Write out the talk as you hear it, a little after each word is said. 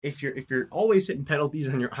if you're always hitting penalties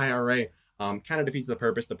on your IRA, kind of defeats the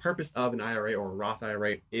purpose. The purpose of an IRA or a Roth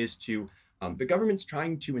IRA is to the government's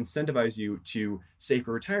trying to incentivize you to save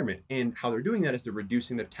for retirement. And how they're doing that is they're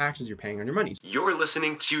reducing the taxes you're paying on your money. You're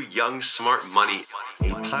listening to Young Smart Money, a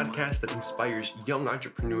podcast that inspires young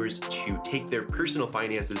entrepreneurs to take their personal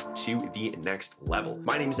finances to the next level.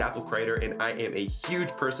 My name is Apple Kreider, and I am a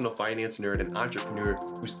huge personal finance nerd and entrepreneur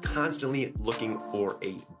who's constantly looking for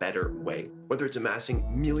a better way. Whether it's amassing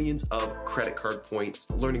millions of credit card points,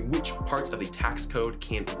 learning which parts of the tax code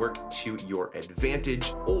can work to your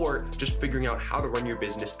advantage, or just figuring out how to run your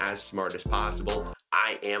business as smart as possible,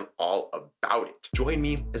 I am all about it. Join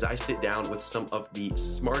me as I sit down with some of the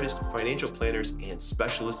smartest financial planners and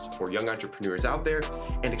specialists for young entrepreneurs out there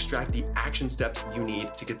and extract the action steps you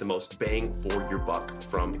need to get the most bang for your buck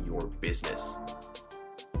from your business.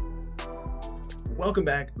 Welcome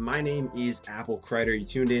back. My name is Apple Kreider. You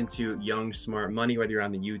tuned into Young Smart Money, whether you're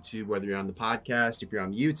on the YouTube, whether you're on the podcast. If you're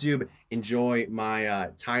on YouTube, enjoy my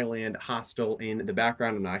Thailand hostel in the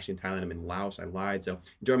background. I'm not actually in Thailand, I'm in Laos. I lied. So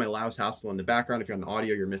enjoy my Laos hostel in the background. If you're on the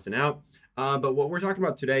audio, you're missing out. But what we're talking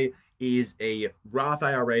about today is a Roth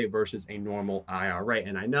IRA versus a normal IRA.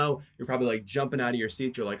 And I know you're probably like jumping out of your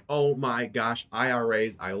seat. You're like, oh my gosh,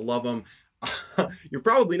 IRAs, I love them. You're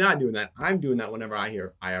probably not doing that. I'm doing that whenever I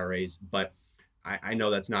hear IRAs, but I know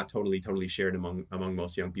that's not totally shared among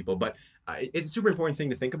most young people, but it's a super important thing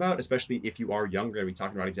to think about, especially if you are young. We're going to be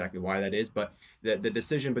talking about exactly why that is, but the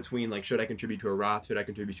decision between like, should I contribute to a Roth, should I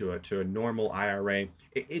contribute to a normal IRA?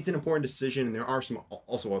 It's an important decision, and there are some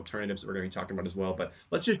also alternatives that we're going to be talking about as well, but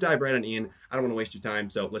let's just dive right on in. I don't want to waste your time,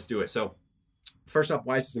 so let's do it. So first off,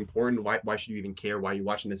 why is this important? Why should you even care? Why are you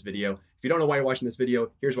watching this video? If you don't know why you're watching this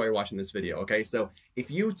video, here's why you're watching this video, okay? So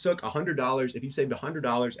if you took $100, if you saved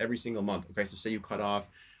 $100 every single month, okay? So say you cut off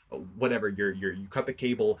whatever, you cut the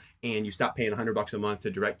cable and you stop paying $100 a month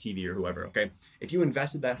to DirecTV or whoever, okay? If you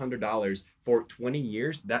invested that $100 for 20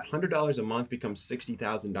 years, that $100 a month becomes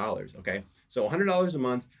 $60,000, okay? So $100 a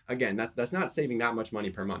month, again, that's not saving that much money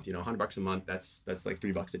per month. You know, $100 a month, that's like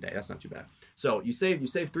 $3 a day. That's not too bad. So you save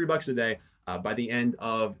 $3 a day. By the end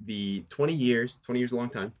of the 20 years, a long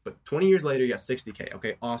time, but 20 years later, you got 60K.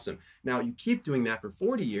 Okay, awesome. Now you keep doing that for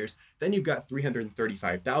 40 years, then you've got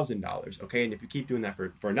 $335,000. Okay, and if you keep doing that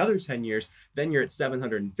for another 10 years, then you're at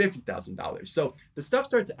 $750,000. So the stuff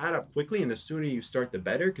starts to add up quickly, and the sooner you start, the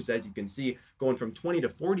better, because as you can see, going from 20 to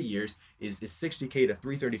 40 years is 60K to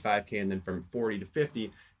 335K, and then from 40 to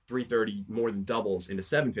 50, 330 more than doubles into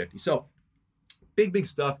 750. So big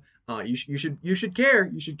stuff. You should care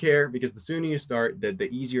because the sooner you start, the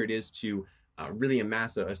easier it is to really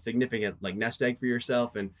amass a significant like nest egg for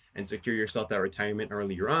yourself and secure yourself that retirement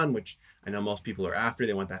earlier on, which I know most people are after.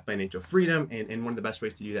 They want that financial freedom, and one of the best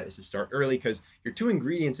ways to do that is to start early, because your two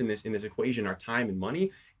ingredients in this equation are time and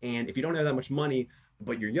money. And if you don't have that much money,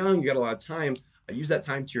 but you're young, you got a lot of time, use that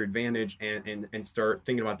time to your advantage and start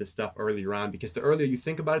thinking about this stuff earlier on, because the earlier you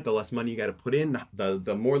think about it, the less money you got to put in,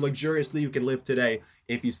 the more luxuriously you can live today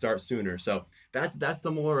if you start sooner. So that's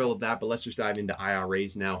the moral of that. But let's just dive into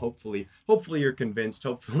IRAs now. Hopefully you're convinced.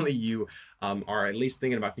 Hopefully you are at least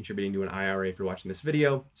thinking about contributing to an IRA if you're watching this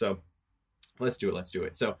video. So let's do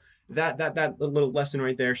it. So that little lesson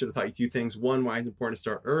right there should have taught you two things. One, why it's important to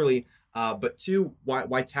start early, but two,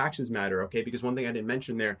 why taxes matter. Okay, because one thing I didn't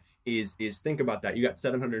mention there is think about that. You got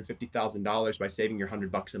 $750,000 by saving your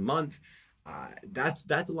 $100 a month. That's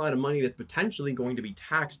a lot of money that's potentially going to be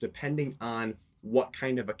taxed depending on what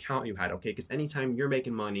kind of account you had. Okay, because anytime you're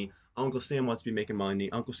making money, Uncle Sam wants to be making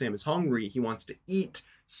money. Uncle Sam is hungry. He wants to eat.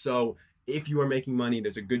 So if you are making money,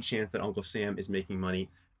 there's a good chance that Uncle Sam is making money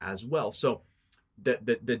as well. So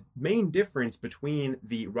the main difference between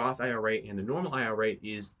the Roth IRA and the normal IRA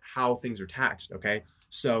is how things are taxed. Okay,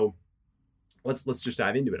 so let's just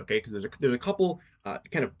dive into it, okay? Because there's a couple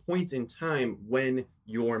kind of points in time when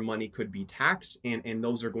your money could be taxed, and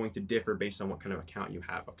those are going to differ based on what kind of account you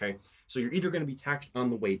have, okay? So you're either going to be taxed on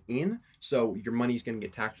the way in, so your money is going to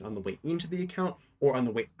get taxed on the way into the account, or on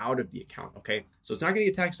the way out of the account, okay? So it's not going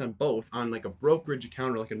to get taxed on both. On like a brokerage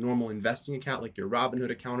account or like a normal investing account, like your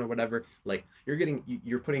Robinhood account or whatever, like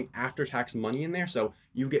you're putting after-tax money in there. So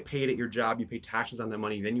you get paid at your job, you pay taxes on that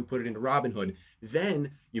money, then you put it into Robinhood.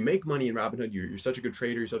 Then you make money in Robinhood. You're such a good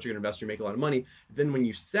trader, you're such a good investor, you make a lot of money. Then when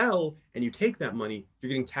you sell and you take that money, you're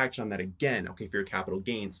getting taxed on that again, okay, for your capital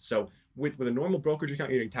gains. So with a normal brokerage account,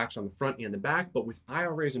 you're getting taxed on the front and the back, but with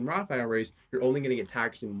IRAs and Roth IRAs, you're only going to get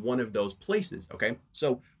taxed in one of those places, okay?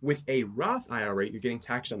 So with a Roth IRA, you're getting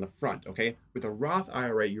taxed on the front, okay? With a Roth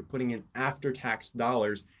IRA, you're putting in after-tax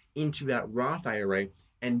dollars into that Roth IRA,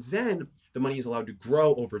 and then the money is allowed to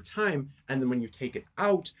grow over time, and then when you take it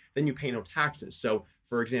out, then you pay no taxes. So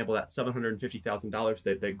for example, that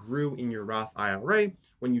 $750,000 that grew in your Roth IRA,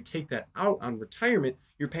 when you take that out on retirement,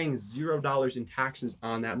 you're paying $0 in taxes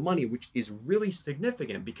on that money, which is really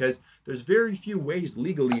significant because there's very few ways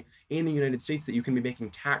legally in the United States that you can be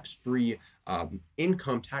making tax-free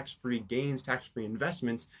income, tax-free gains, tax-free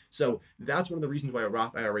investments. So that's one of the reasons why a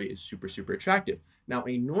Roth IRA is super, super attractive. Now,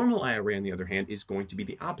 a normal IRA, on the other hand, is going to be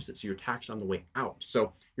the opposite. So you're taxed on the way out.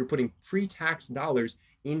 So you're putting pre-tax dollars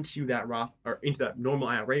into that Roth, or into that normal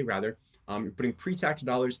IRA rather. You're putting pre-tax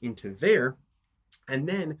dollars into there. And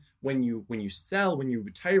then when you sell, when you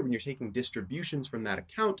retire, when you're taking distributions from that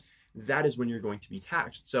account, that is when you're going to be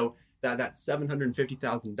taxed. So that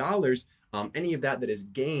 $750,000, any of that is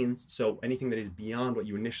gains, so anything that is beyond what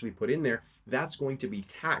you initially put in there, that's going to be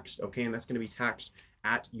taxed, okay? And that's going to be taxed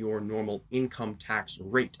at your normal income tax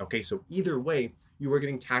rate, okay? So either way, you are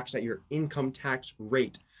getting taxed at your income tax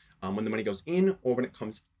rate when the money goes in or when it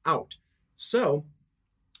comes out. So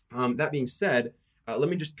that being said, let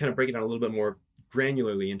me just kind of break it down a little bit more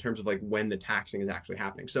granularly in terms of like when the taxing is actually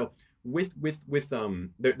happening. So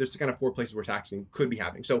there's kind of 4 places where taxing could be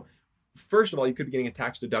happening. So first of all, you could be getting a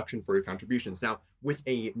tax deduction for your contributions. Now, with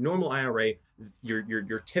a normal IRA,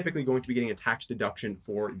 you're typically going to be getting a tax deduction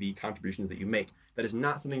for the contributions that you make. That is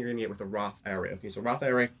not something you're going to get with a Roth IRA. Okay, so Roth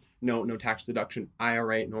IRA, no tax deduction.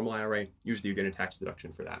 IRA, normal IRA, usually you're getting a tax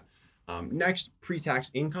deduction for that. Next,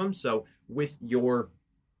 pre-tax income. So with your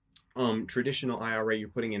traditional IRA, you're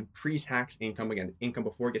putting in pre-tax income, again, income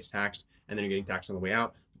before it gets taxed, and then you're getting taxed on the way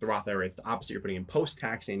out. With the Roth IRA, it's the opposite. You're putting in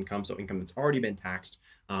post-tax income, so income that's already been taxed,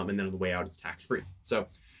 and then on the way out, it's tax-free. So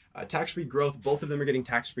tax-free growth, both of them are getting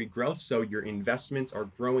tax-free growth, so your investments are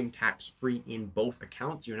growing tax-free in both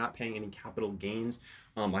accounts. You're not paying any capital gains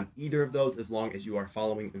on either of those as long as you are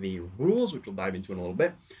following the rules, which we'll dive into in a little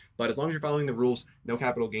bit. But as long as you're following the rules, no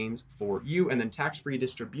capital gains for you. And then tax-free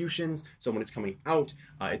distributions. So when it's coming out,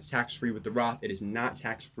 it's tax-free with the Roth. It is not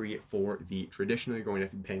tax-free for the traditional. You're going to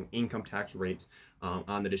have to be paying income tax rates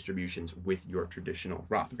on the distributions with your traditional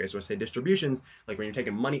Roth. Okay, so I say distributions, like when you're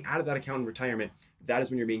taking money out of that account in retirement, that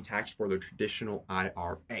is when you're being taxed for the traditional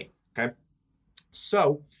IRA. Okay,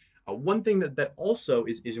 so one thing that also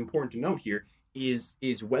is important to note here is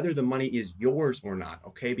whether the money is yours or not.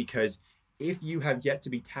 Okay, because if you have yet to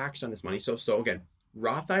be taxed on this money, so again,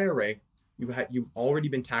 Roth IRA, you've already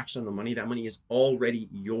been taxed on the money. That money is already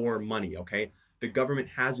your money, okay? The government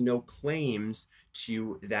has no claims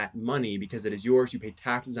to that money because it is yours. You pay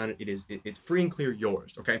taxes on it. It's free and clear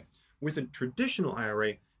yours, okay? With a traditional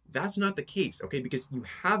IRA, that's not the case, okay? Because you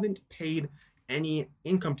haven't paid any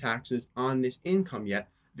income taxes on this income yet.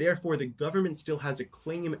 Therefore, the government still has a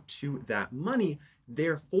claim to that money.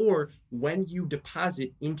 Therefore, when you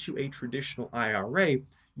deposit into a traditional IRA,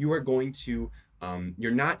 you are going to,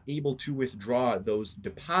 you're not able to withdraw those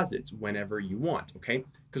deposits whenever you want, okay?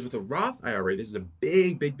 Because with a Roth IRA, this is a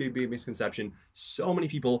big misconception. So many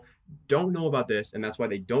people don't know about this, and that's why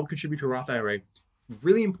they don't contribute to a Roth IRA.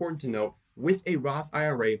 Really important to note, with a Roth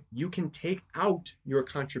IRA, you can take out your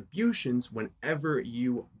contributions whenever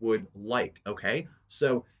you would like, okay?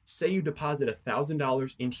 So say you deposit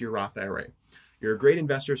 $1,000 into your Roth IRA. You're a great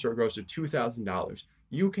investor, so it grows to $2,000.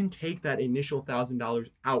 You can take that initial $1,000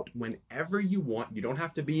 out whenever you want. You don't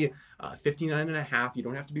have to be 59 and a half. You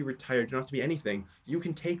don't have to be retired. You don't have to be anything. You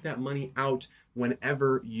can take that money out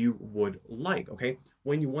whenever you would like, okay?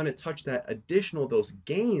 When you want to touch that additional, those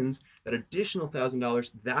gains, that additional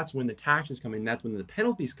 $1,000, that's when the taxes come in. That's when the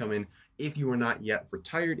penalties come in if you are not yet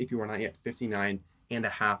retired, if you are not yet 59 and a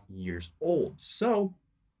half years old. So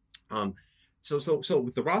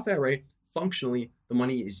with the Roth IRA, functionally, the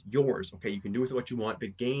money is yours. Okay, you can do with it what you want. The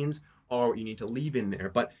gains are what you need to leave in there,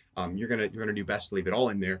 but you're gonna do best to leave it all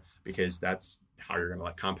in there because that's how you're gonna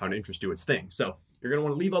let compound interest do its thing. So you're gonna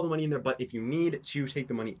want to leave all the money in there, but if you need to take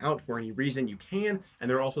the money out for any reason, you can. And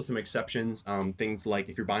there are also some exceptions. Things like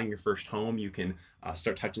if you're buying your first home, you can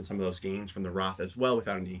start touching some of those gains from the Roth as well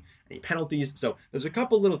without any penalties. So there's a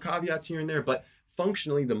couple little caveats here and there, but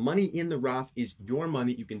functionally, the money in the Roth is your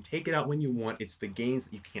money. You can take it out when you want. It's the gains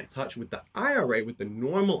that you can't touch. With the IRA, with the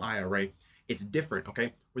normal IRA, it's different,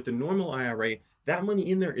 okay? With the normal IRA, that money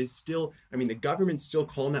in there is still, the government's still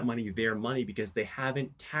calling that money their money because they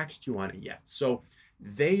haven't taxed you on it yet. So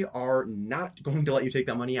they are not going to let you take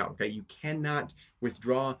that money out, okay? You cannot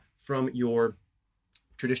withdraw from your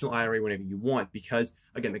traditional IRA whenever you want, because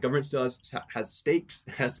again, the government still has stakes,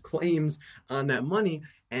 has claims on that money,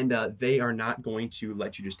 and they are not going to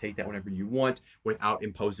let you just take that whenever you want without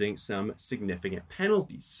imposing some significant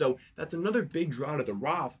penalties. So that's another big draw to the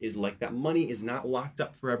Roth, is like that money is not locked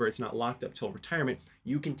up forever. It's not locked up till retirement.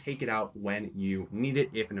 You can take it out when you need it.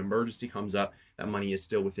 If an emergency comes up, that money is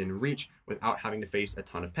still within reach without having to face a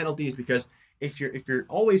ton of penalties, because if you're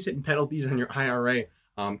always hitting penalties on your IRA,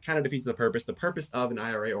 kind of defeats the purpose. The purpose of an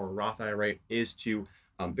IRA or a Roth IRA is to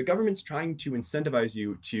the government's trying to incentivize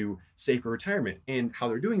you to save for retirement, and how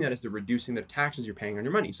they're doing that is they're reducing the taxes you're paying on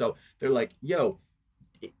your money. So they're like, yo,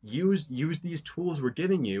 use these tools we're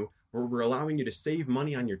giving you, where we're allowing you to save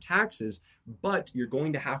money on your taxes, but you're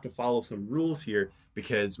going to have to follow some rules here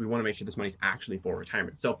because we want to make sure this money's actually for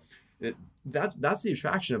retirement. So that's the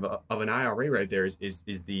attraction of an IRA right there, is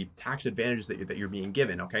the tax advantages that you're being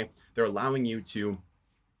given. Okay, they're allowing you to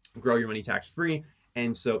grow your money tax free,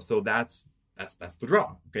 and so that's the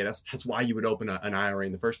draw. Okay, that's why you would open an IRA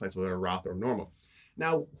in the first place, whether a Roth or normal.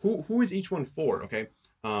 Now, who is each one for? Okay.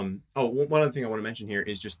 One other thing I want to mention here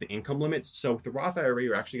is just the income limits. So with the Roth IRA,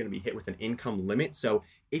 you're actually going to be hit with an income limit. So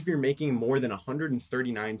if you're making more than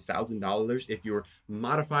 $139,000, if your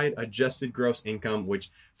modified adjusted gross income,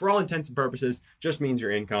 which for all intents and purposes just means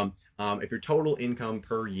your income, if your total income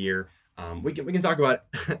per year, we can talk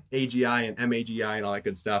about AGI and MAGI and all that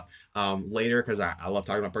good stuff later, because I love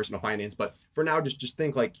talking about personal finance. But for now, just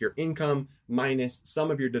think like your income minus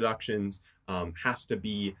some of your deductions has to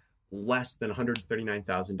be less than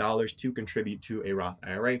 $139,000 to contribute to a Roth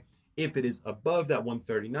IRA. If it is above that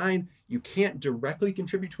 139, you can't directly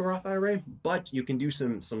contribute to a Roth IRA, but you can do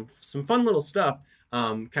some fun little stuff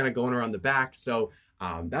kind of going around the back. So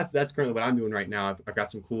that's currently what I'm doing right now. I've got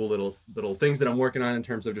some cool little things that I'm working on in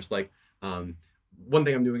terms of just like one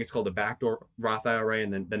thing I'm doing is called a backdoor Roth IRA,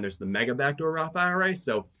 and then there's the mega backdoor Roth IRA.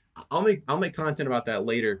 So I'll make content about that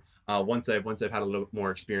later once I've had a little bit more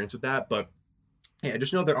experience with that. But yeah,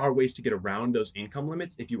 just know there are ways to get around those income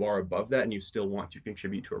limits if you are above that and you still want to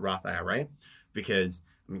contribute to a Roth IRA, because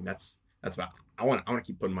I mean that's what I want to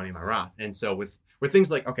keep putting money in my Roth. And so with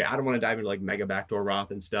things like, okay, I don't want to dive into like mega backdoor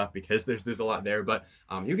Roth and stuff because there's a lot there, but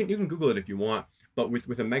you can Google it if you want. But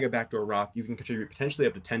with a mega backdoor Roth, you can contribute potentially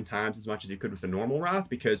up to 10 times as much as you could with a normal Roth,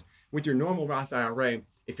 because with your normal Roth IRA,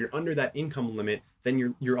 if you're under that income limit,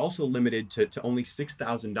 then you're also limited to only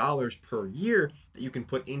 $6,000 per year that you can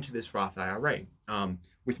put into this Roth IRA.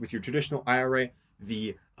 With your traditional IRA,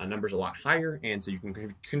 the number's a lot higher, and so you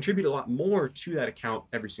can contribute a lot more to that account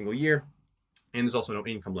every single year. And there's also no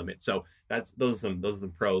income limit. So those are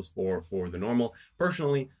some pros for the normal.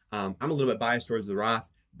 Personally, I'm a little bit biased towards the Roth,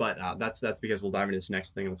 but that's because we'll dive into this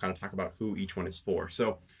next thing and we'll kind of talk about who each one is for.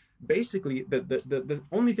 So basically, the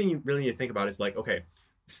only thing you really need to think about is like, okay,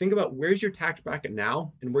 think about where's your tax bracket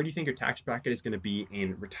now and where do you think your tax bracket is going to be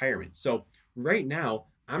in retirement. So right now,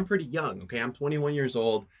 I'm pretty young. Okay, I'm 21 years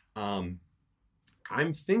old. I'm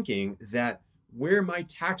thinking that where my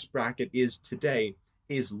tax bracket is today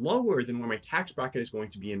is lower than where my tax bracket is going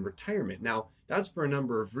to be in retirement. Now, that's for a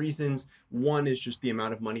number of reasons. One is just the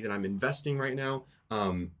amount of money that I'm investing right now.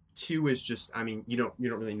 Two is just, I mean, you don't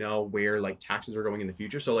really know where like taxes are going in the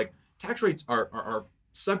future. So like tax rates are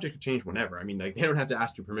subject to change whenever. I mean, like they don't have to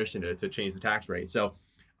ask your permission to change the tax rate. So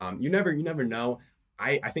you never know.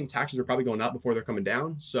 I think taxes are probably going up before they're coming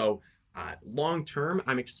down. So long term,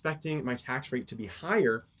 I'm expecting my tax rate to be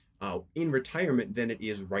higher in retirement than it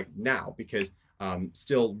is right now, because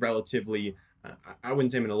still relatively, I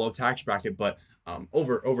wouldn't say I'm in a low tax bracket, but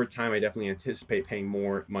over time, I definitely anticipate paying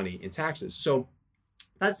more money in taxes. So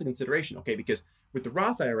that's the consideration, okay? Because with the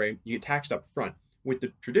Roth IRA, you get taxed up front. With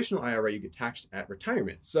the traditional IRA, you get taxed at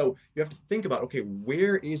retirement. So you have to think about, okay,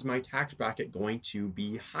 where is my tax bracket going to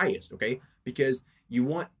be highest, okay? Because you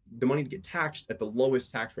want the money to get taxed at the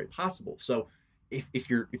lowest tax rate possible. So if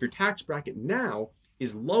your tax bracket now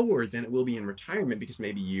is lower than it will be in retirement, because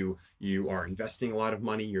maybe you are investing a lot of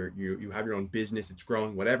money, you have your own business, it's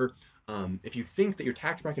growing, whatever. If you think that your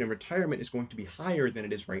tax bracket in retirement is going to be higher than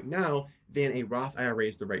it is right now, then a Roth IRA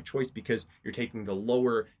is the right choice, because you're taking the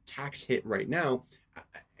lower tax hit right now,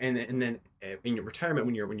 and then in your retirement,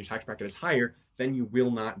 when your tax bracket is higher, then you will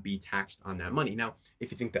not be taxed on that money. Now,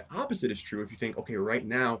 if you think the opposite is true, if you think, okay, right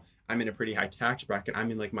now I'm in a pretty high tax bracket, I'm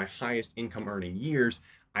in like my highest income earning years,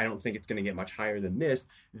 I don't think it's going to get much higher than this,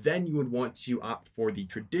 then you would want to opt for the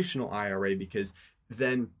traditional IRA, because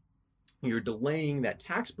then you're delaying that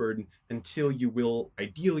tax burden until you will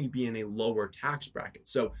ideally be in a lower tax bracket.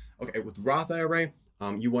 So, okay, with Roth IRA,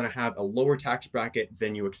 you want to have a lower tax bracket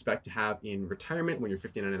than you expect to have in retirement when you're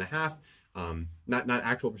 59 and a half. Not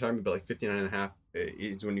actual retirement, but like 59 and a half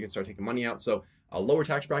is when you can start taking money out. So a lower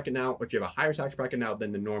tax bracket now. If you have a higher tax bracket now,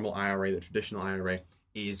 then the normal IRA, the traditional IRA,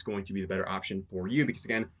 is going to be the better option for you, because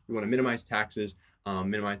again, you want to minimize taxes,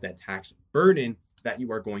 minimize that tax burden that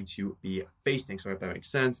you are going to be facing. So if that makes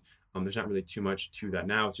sense, there's not really too much to that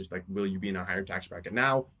now. It's just like, will you be in a higher tax bracket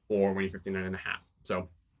now or when you're 59 and a half? So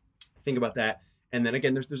think about that. And then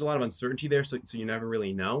again, there's a lot of uncertainty there, so you never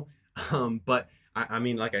really know. But I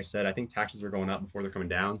mean, like I said, I think taxes are going up before they're coming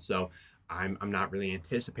down. So I'm not really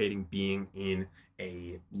anticipating being in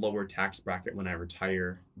a lower tax bracket when I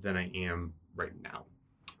retire than I am right now,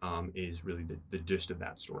 is really the gist of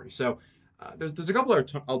that story. So there's a couple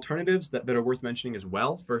of alternatives that are worth mentioning as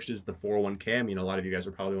well. First is the 401k. I mean, a lot of you guys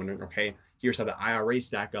are probably wondering, okay, here's how the IRA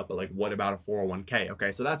stack up, but like, what about a 401k?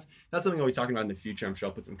 Okay, so that's something I'll be talking about in the future. I'm sure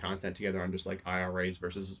I'll put some content together on just like IRAs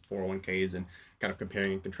versus 401ks and kind of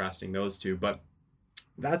comparing and contrasting those two. But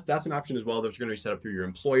that's an option as well. That's going to be set up through your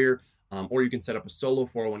employer, or you can set up a solo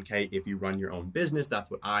 401k if you run your own business. That's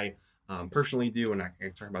what I personally do, and I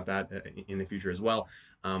can talk about that in the future as well.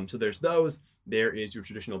 So there's those. There is your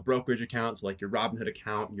traditional brokerage accounts, like your Robinhood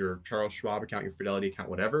account, your Charles Schwab account, your Fidelity account,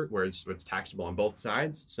 whatever, where it's taxable on both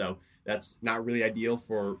sides. So that's not really ideal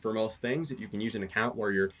for most things. If you can use an account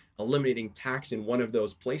where you're eliminating tax in one of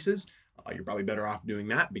those places, you're probably better off doing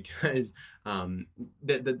that, because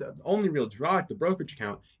the only real draw to the brokerage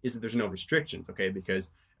account is that there's no restrictions, okay?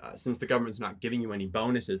 Because since the government's not giving you any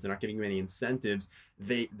bonuses, they're not giving you any incentives,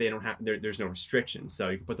 they don't have, there's no restrictions. So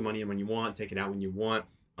you can put the money in when you want, take it out when you want.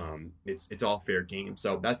 It's all fair game.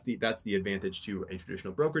 So that's the advantage to a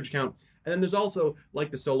traditional brokerage account. And then there's also, like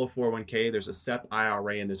the solo 401k, there's a SEP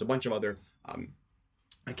IRA, and there's a bunch of other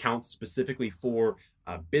accounts specifically for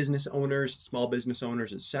business owners, small business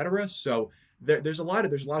owners, etc. So there's a lot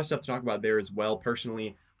of stuff to talk about there as well.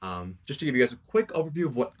 Personally, just to give you guys a quick overview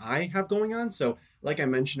of what I have going on. So like I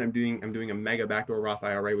mentioned, I'm doing a mega backdoor Roth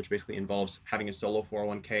IRA, which basically involves having a solo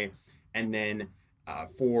 401k. And then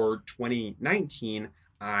for 2019,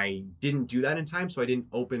 I didn't do that in time, so I didn't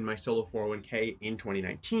open my solo 401k in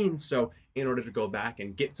 2019. So in order to go back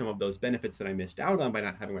and get some of those benefits that I missed out on by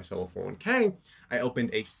not having my solo 401k, I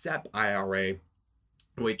opened a SEP IRA,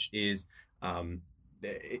 which is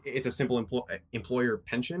it's a simple employer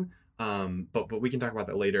pension. But we can talk about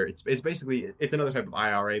that later. It's basically, it's another type of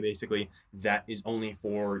IRA basically that is only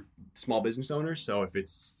for small business owners. So if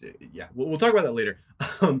it's, yeah, we'll talk about that later.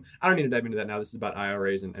 I don't need to dive into that now. This is about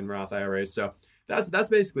IRAs and Roth IRAs. So that's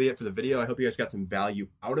basically it for the video. I hope you guys got some value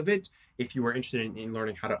out of it. If you were interested in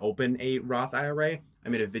learning how to open a Roth IRA, I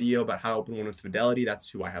made a video about how to open one with Fidelity. That's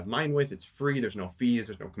who I have mine with. It's free. There's no fees.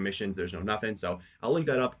 There's no commissions. There's no nothing. So I'll link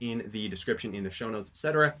that up in the description, in the show notes,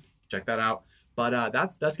 etc. Check that out. But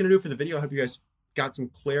that's going to do it for the video. I hope you guys got some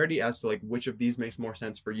clarity as to like which of these makes more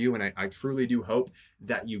sense for you. And I truly do hope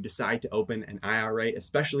that you decide to open an IRA,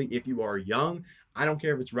 especially if you are young. I don't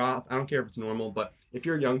care if it's Roth, I don't care if it's normal, but if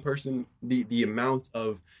you're a young person, the amount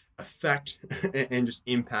of effect and just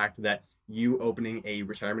impact that you opening a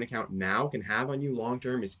retirement account now can have on you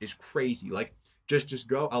long-term is crazy. Like just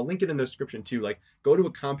go, I'll link it in the description too. Like go to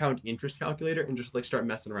a compound interest calculator and just like start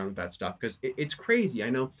messing around with that stuff, because it's crazy. I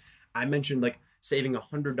know I mentioned like saving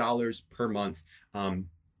 $100 per month. I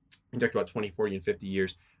talked about 20, 40, and 50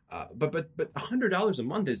 years. But $100 a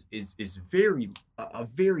month is a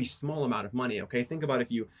very small amount of money. Okay, think about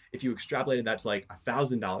if you extrapolated that to like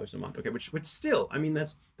 $1,000 a month. Okay, which still, I mean,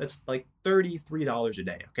 that's like $33 a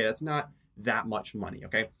day. Okay, that's not that much money.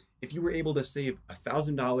 Okay, if you were able to save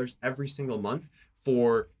 $1,000 every single month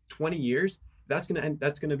for 20 years, that's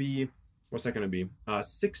gonna be, what's that gonna be?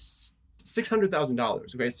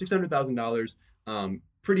 $600,000. Okay, $600,000.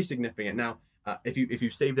 Pretty significant. Now, if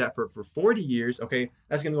you save that for 40 years, okay,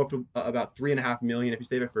 that's going to go up to about $3.5 million. If you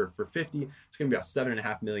save it for 50, it's going to be about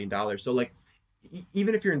 $7.5 million. So like,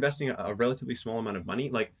 even if you're investing a relatively small amount of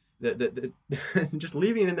money, like the just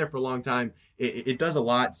leaving it in there for a long time, it does a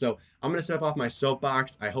lot. So I'm going to step off my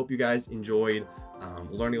soapbox. I hope you guys enjoyed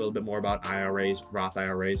learning a little bit more about IRAs, Roth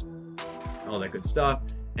IRAs, all that good stuff.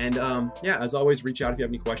 And yeah, as always, reach out if you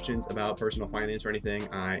have any questions about personal finance or anything.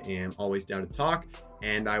 I am always down to talk,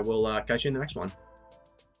 and I will catch you in the next one.